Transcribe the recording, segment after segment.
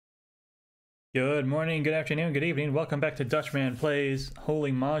Good morning, good afternoon, good evening. Welcome back to Dutchman Plays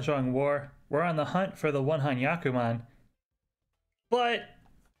Holy Mahjong War. We're on the hunt for the One Han Yakuman. But,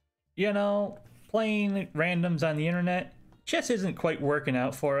 you know, playing randoms on the internet just isn't quite working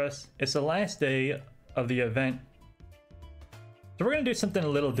out for us. It's the last day of the event. So we're going to do something a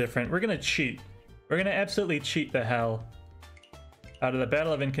little different. We're going to cheat. We're going to absolutely cheat the hell out of the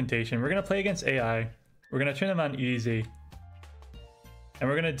Battle of Incantation. We're going to play against AI. We're going to turn them on easy. And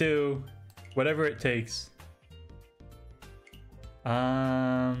we're going to do whatever it takes.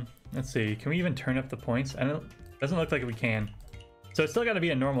 Let's see. Can we even turn up the points? Doesn't look like we can. So it's still got to be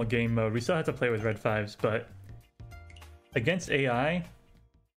a normal game mode. We still have to play with red 5s, but against AI,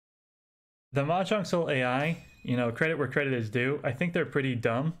 the Mahjong Soul AI, you know, credit where credit is due. I think they're pretty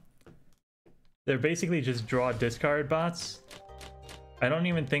dumb. They're basically just draw discard bots. I don't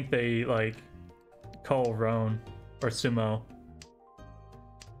even think they like call Roan or Sumo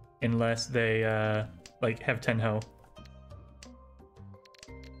unless they like have Tenho.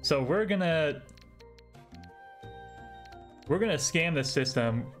 So we're gonna scam the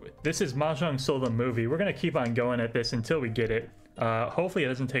system. This is Mahjong Soul the movie. We're gonna keep on going at this until we get it. Hopefully it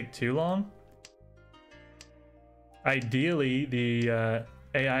doesn't take too long. Ideally, the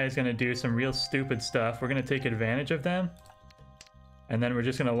AI is gonna do some real stupid stuff. We're gonna take advantage of them, and then we're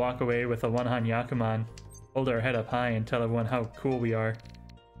just gonna walk away with a One Han Yakuman, hold our head up high, and tell everyone how cool we are.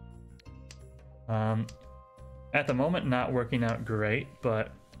 At the moment, not working out great,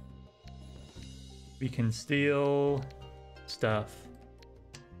 but we can steal stuff.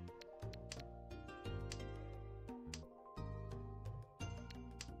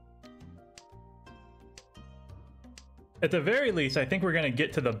 At the very least, I think we're going to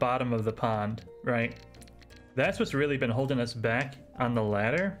get to the bottom of the pond, right? That's what's really been holding us back on the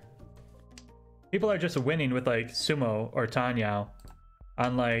ladder. People are just winning with like Sumo or Tanyao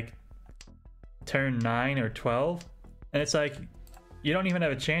on like turn 9 or 12, and it's like you don't even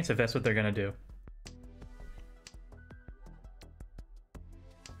have a chance if that's what they're gonna do.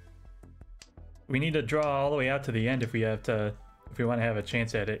 We need to draw all the way out to the end if we want to have a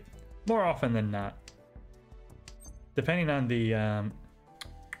chance at it, more often than not, depending on the I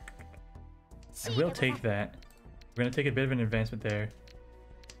will take that. We're gonna take a bit of an advancement there.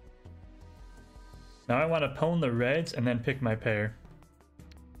 Now I want to pwn the reds and then pick my pair.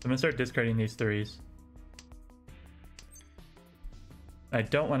 I'm gonna start discarding these 3s. I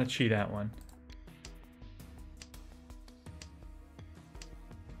don't want to cheat that one.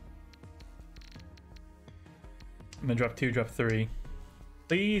 I'm gonna drop 2, drop 3.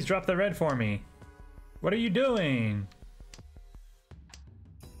 Please drop the red for me. What are you doing?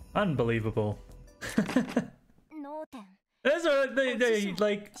 Unbelievable. That's what they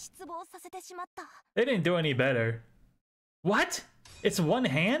like. They didn't do any better. What? It's one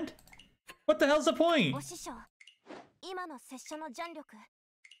hand? What the hell's the point?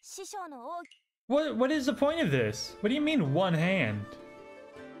 What is the point of this? What do you mean one hand?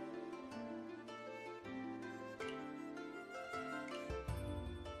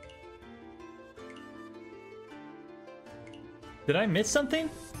 Did I miss something?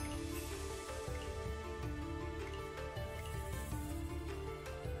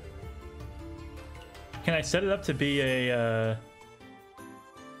 Can I set it up to be a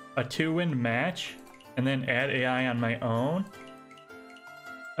 2-win match and then add AI on my own?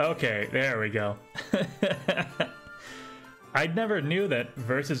 Okay, there we go. I never knew that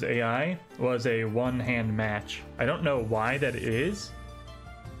versus AI was a one-hand match. I don't know why that is.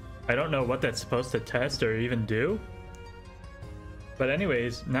 I don't know what that's supposed to test or even do. But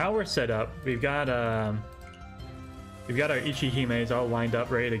anyways, now we're set up. We've got our Ichihimes all lined up,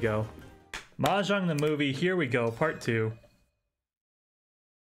 ready to go. Mahjong the movie, here we go, part 2.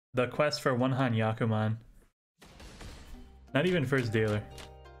 The quest for One Han Yakuman. Not even first dealer.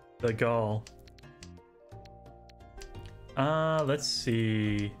 The Gaul. Let's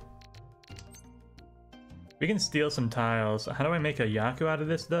see. We can steal some tiles. How do I make a Yaku out of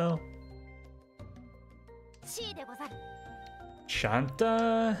this, though?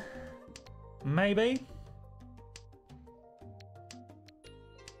 Shanta? Maybe?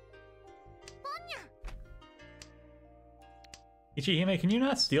 Ichihime, can you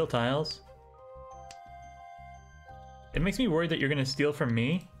not steal tiles? It makes me worried that you're gonna steal from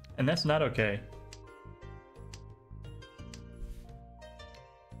me, and that's not okay.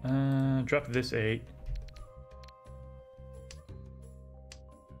 Drop this 8.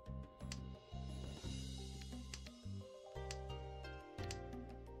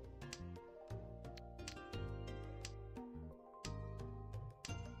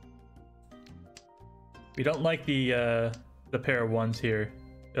 We don't like the pair of 1s here.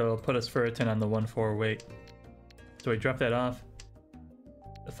 It'll put us for a 10 on the 1-4 weight. So we drop that off.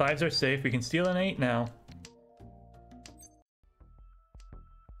 The 5s are safe. We can steal an 8 now.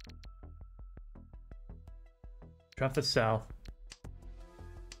 Drop the south.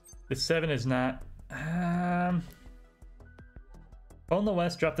 The 7 is not... on the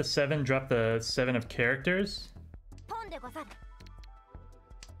west, drop the 7, drop the 7 of characters.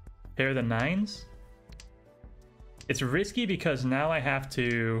 Pair the 9s. It's risky because now I have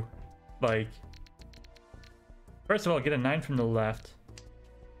to, like... First of all, get a 9 from the left.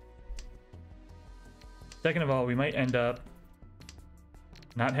 Second of all, we might end up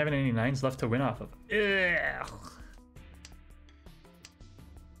not having any 9s left to win off of. Ugh.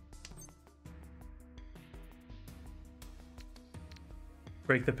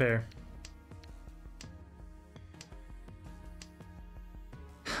 Break the pair.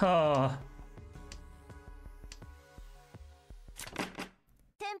 Oh.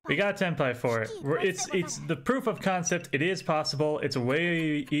 We got Tenpai for it. It's the proof of concept. It is possible. It's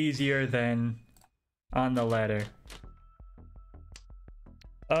way easier than on the ladder.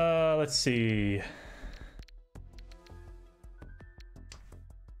 Let's see.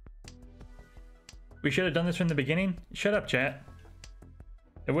 We should have done this from the beginning. Shut up, chat.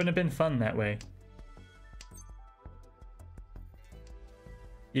 It wouldn't have been fun that way.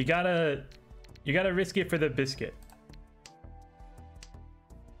 You gotta risk it for the biscuit.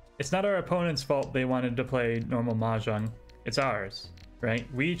 It's not our opponent's fault they wanted to play normal Mahjong. It's ours,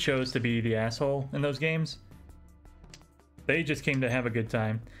 right? We chose to be the asshole in those games. They just came to have a good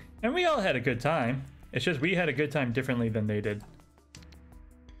time. And we all had a good time. It's just we had a good time differently than they did.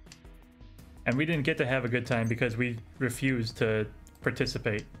 And we didn't get to have a good time because we refused to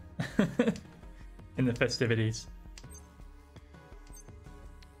participate in the festivities.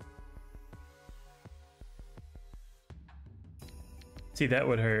 See, that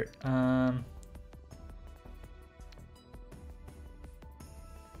would hurt. I'm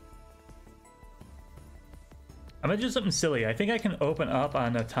gonna do something silly. I think I can open up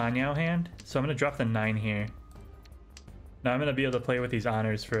on a Tanyao hand, so I'm gonna drop the 9 here. Now I'm gonna be able to play with these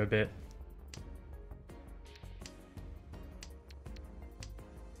honors for a bit.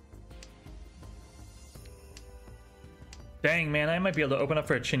 Dang, man, I might be able to open up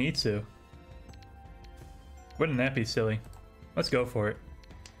for a Chinitsu. Wouldn't that be silly? Let's go for it.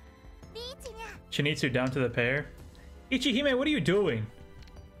 Chinitsu down to the pair. Ichihime, what are you doing?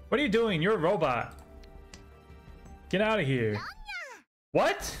 What are you doing? You're a robot. Get out of here.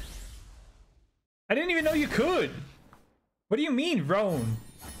 What? I didn't even know you could. What do you mean, Roan?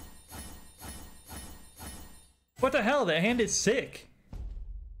 What the hell? That hand is sick.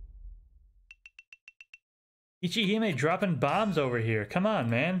 Ichihime dropping bombs over here. Come on,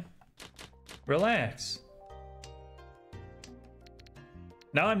 man. Relax.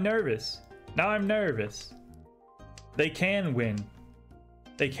 Now I'm nervous. Now I'm nervous. They can win.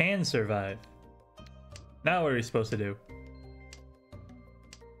 They can survive. Now what are we supposed to do?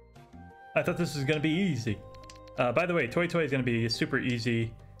 I thought this was going to be easy. By the way, Toy Toy is going to be super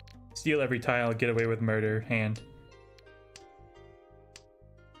easy. Steal every tile, get away with murder, hand.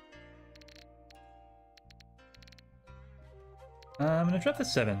 I'm going to drop the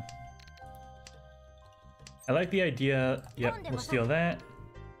 7. I like the idea. Yep, we'll steal that.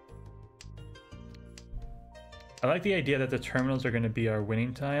 I like the idea that the terminals are going to be our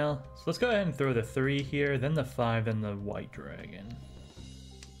winning tile. So let's go ahead and throw the 3 here, then the 5, then the white dragon.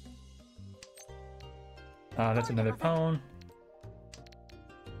 That's another pawn.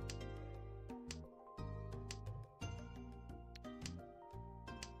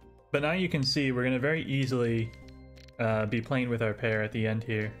 But now you can see we're going to very easily be playing with our pair at the end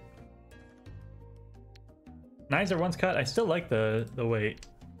here. 9s are once cut. I still like the weight.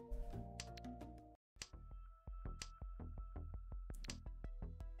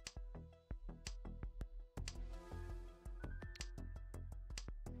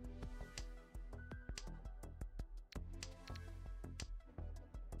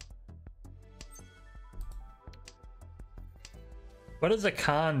 What does a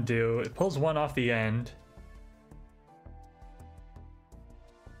con do? It pulls 1 off the end.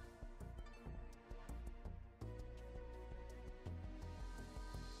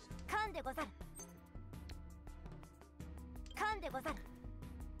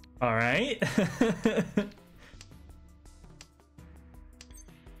 All right.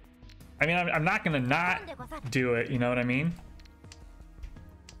 I mean, I'm not gonna not do it, you know what I mean?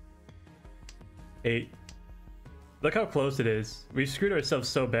 8. Look how close it is. We've screwed ourselves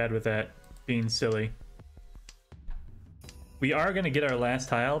so bad with that being silly. We are going to get our last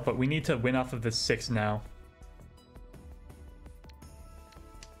tile, but we need to win off of the 6 now.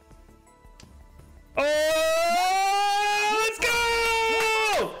 Oh, let's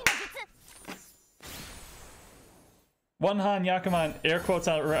go! One Han Yakuman, air quotes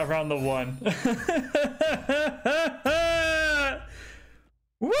around the one.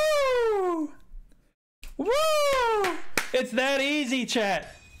 Woo! Woo! It's that easy,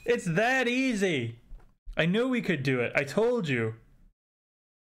 chat. It's that easy. I knew we could do it. I told you.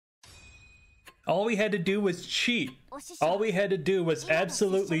 All we had to do was cheat. All we had to do was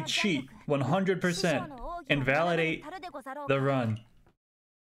absolutely cheat 100% and validate the run.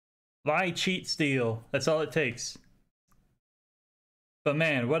 Lie, cheat, steal. That's all it takes. But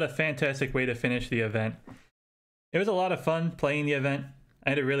man, what a fantastic way to finish the event. It was a lot of fun playing the event. I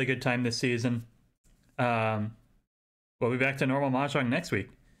had a really good time this season. We'll be back to normal Mahjong next week.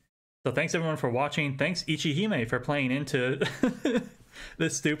 So thanks everyone for watching. Thanks Ichihime for playing into the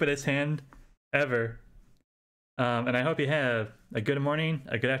stupidest hand ever. And I hope you have a good morning,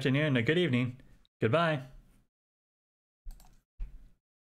 a good afternoon, a good evening. Goodbye.